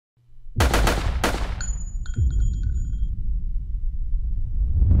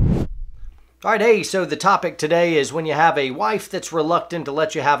All right, hey, so the topic today is when you have a wife that's reluctant to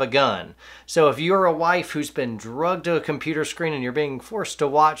let you have a gun. So if you're a wife who's been drugged to a computer screen and you're being forced to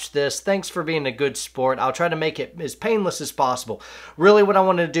watch this, thanks for being a good sport. I'll try to make it as painless as possible. Really what I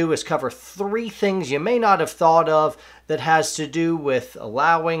want to do is cover 3 things you may not have thought of that has to do with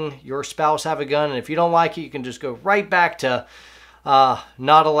allowing your spouse have a gun. And if you don't like it, you can just go right back to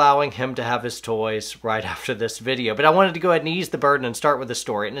not allowing him to have his toys right after this video. But I wanted to go ahead and ease the burden and start with a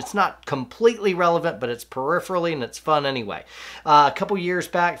story. And it's not completely relevant, but it's peripherally and it's fun anyway. A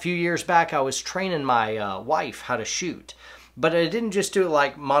few years back, I was training my wife how to shoot. But I didn't just do it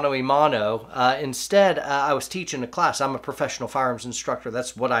like mano a mano. Instead, I was teaching a class. I'm a professional firearms instructor.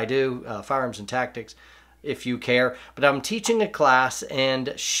 That's what I do, firearms and tactics, if you care. But I'm teaching a class,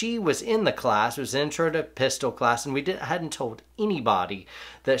 and she was in the class. It was an intro to pistol class, and I hadn't told anybody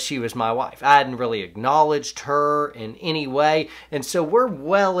that she was my wife. I hadn't really acknowledged her in any way, and so we're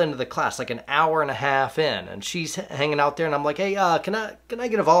well into the class, like an hour and a half in, and she's hanging out there, and I'm like, hey, can I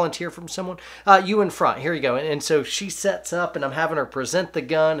get a volunteer from someone? You in front, here you go. And so she sets up, and I'm having her present the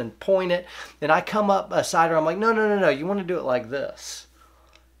gun and point it, and I come up beside her, I'm like, no, you want to do it like this.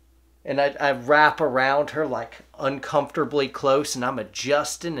 And I wrap around her like uncomfortably close, and I'm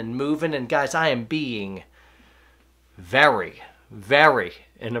adjusting and moving. And guys, I am being very, very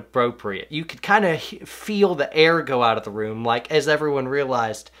inappropriate. You could kind of feel the air go out of the room, like as everyone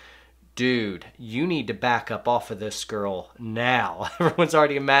realized, dude, you need to back up off of this girl now. Everyone's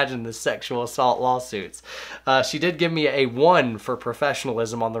already imagined the sexual assault lawsuits. She did give me a 1 for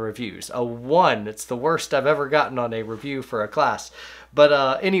professionalism on the reviews. A 1. It's the worst I've ever gotten on a review for a class.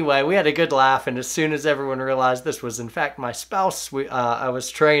 But anyway, we had a good laugh, and as soon as everyone realized this was in fact my spouse I was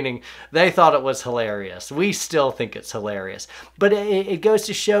training, they thought it was hilarious. We still think it's hilarious. But it goes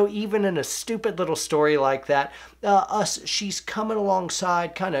to show, even in a stupid little story like that, she's coming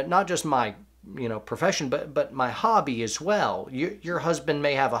alongside kind of not just my profession, but my hobby as well. Your husband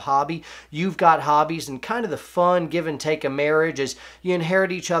may have a hobby. You've got hobbies, and kind of the fun give and take of marriage is you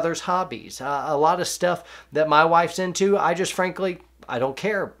inherit each other's hobbies. A lot of stuff that my wife's into, frankly, I don't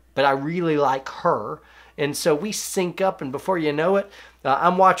care, but I really like her. And so we sync up, and before you know it,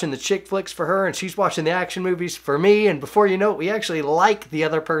 I'm watching the chick flicks for her, and she's watching the action movies for me. And before you know it, we actually like the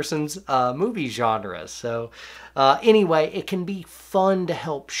other person's movie genres. So anyway, it can be fun to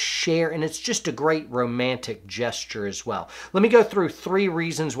help share, and it's just a great romantic gesture as well. Let me go through 3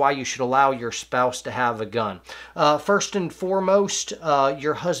 reasons why you should allow your spouse to have a gun. First and foremost,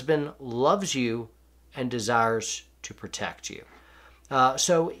 your husband loves you and desires to protect you.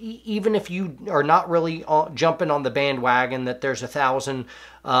 So even if you are not really jumping on the bandwagon that there's 1,000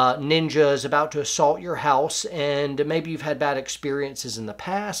 ninjas about to assault your house, and maybe you've had bad experiences in the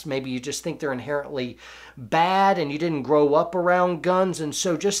past, maybe you just think they're inherently bad and you didn't grow up around guns, and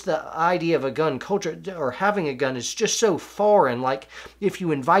so just the idea of a gun culture or having a gun is just so foreign. Like if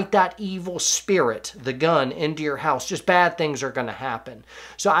you invite that evil spirit, the gun, into your house, just bad things are going to happen.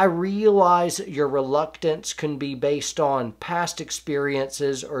 So I realize your reluctance can be based on past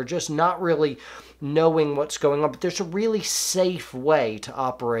experiences or just not really knowing what's going on, but there's a really safe way to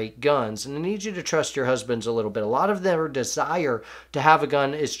operate guns, and I need you to trust your husbands a little bit. A lot of their desire to have a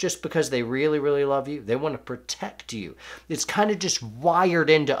gun is just because they really, really love you. They want to protect you. It's kind of just wired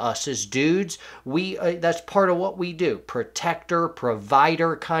into us as dudes. That's part of what we do. Protector,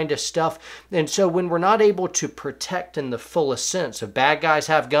 provider kind of stuff. And so when we're not able to protect in the fullest sense of bad guys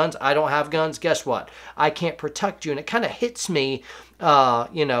have guns, I don't have guns, guess what? I can't protect you. And it kind of hits me,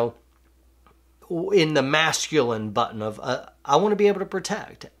 in the masculine button of I want to be able to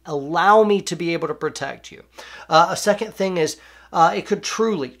protect. Allow me to be able to protect you. A second thing is it could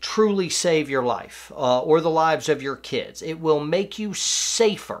truly save your life or the lives of your kids. It will make you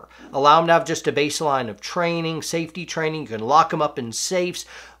safer. Allow them to have just a baseline of training, safety training. You can lock them up in safes.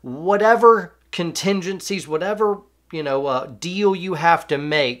 Whatever contingencies, whatever deal you have to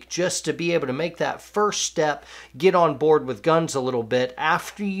make just to be able to make that first step, get on board with guns a little bit.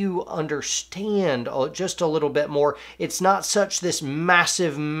 After you understand just a little bit more, it's not such this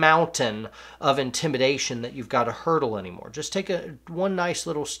massive mountain of intimidation that you've got to hurdle anymore. Just take one nice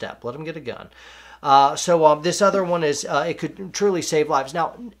little step. Let them get a gun. So this other one is it could truly save lives.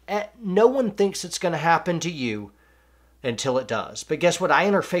 Now, no one thinks it's going to happen to you until it does. But guess what? I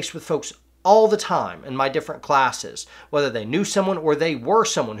interface with folks all the time in my different classes, whether they knew someone or they were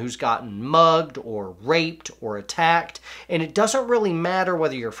someone who's gotten mugged or raped or attacked. And it doesn't really matter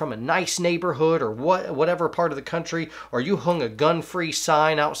whether you're from a nice neighborhood or whatever part of the country, or you hung a gun-free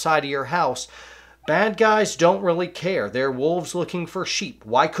sign outside of your house. Bad guys don't really care. They're wolves looking for sheep.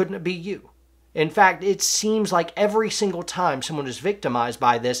 Why couldn't it be you? In fact, it seems like every single time someone is victimized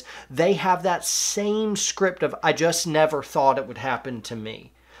by this, they have that same script of, I just never thought it would happen to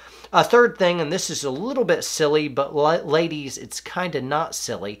me. A third thing, and this is a little bit silly, but ladies, it's kind of not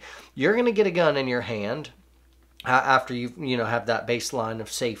silly. You're going to get a gun in your hand after you have that baseline of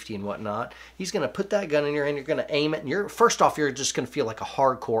safety and whatnot. He's going to put that gun in your hand. You're going to aim it. And first off, you're just going to feel like a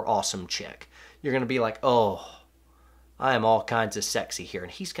hardcore awesome chick. You're going to be like, oh, I am all kinds of sexy here.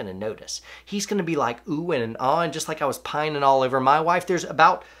 And he's going to notice. He's going to be like ooh and ah, and just like I was pining all over my wife. There's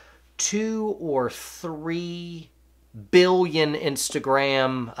about 2 or 3 billion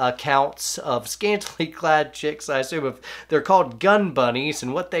Instagram accounts of scantily clad chicks, I assume. They're called gun bunnies,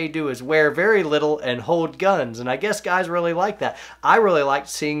 and what they do is wear very little and hold guns. And I guess guys really like that. I really like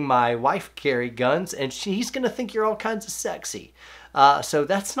seeing my wife carry guns, and he's going to think you're all kinds of sexy. So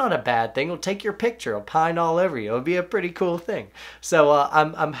that's not a bad thing. He'll take your picture. He'll pine all over you. It'll be a pretty cool thing. So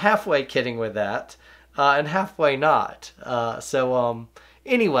I'm halfway kidding with that, and halfway not.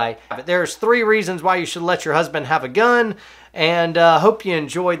 Anyway, there's 3 reasons why you should let your husband have a gun, and hope you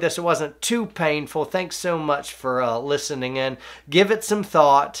enjoyed this. It wasn't too painful. Thanks so much for listening in. Give it some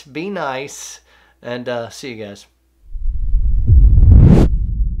thought. Be nice, and see you guys.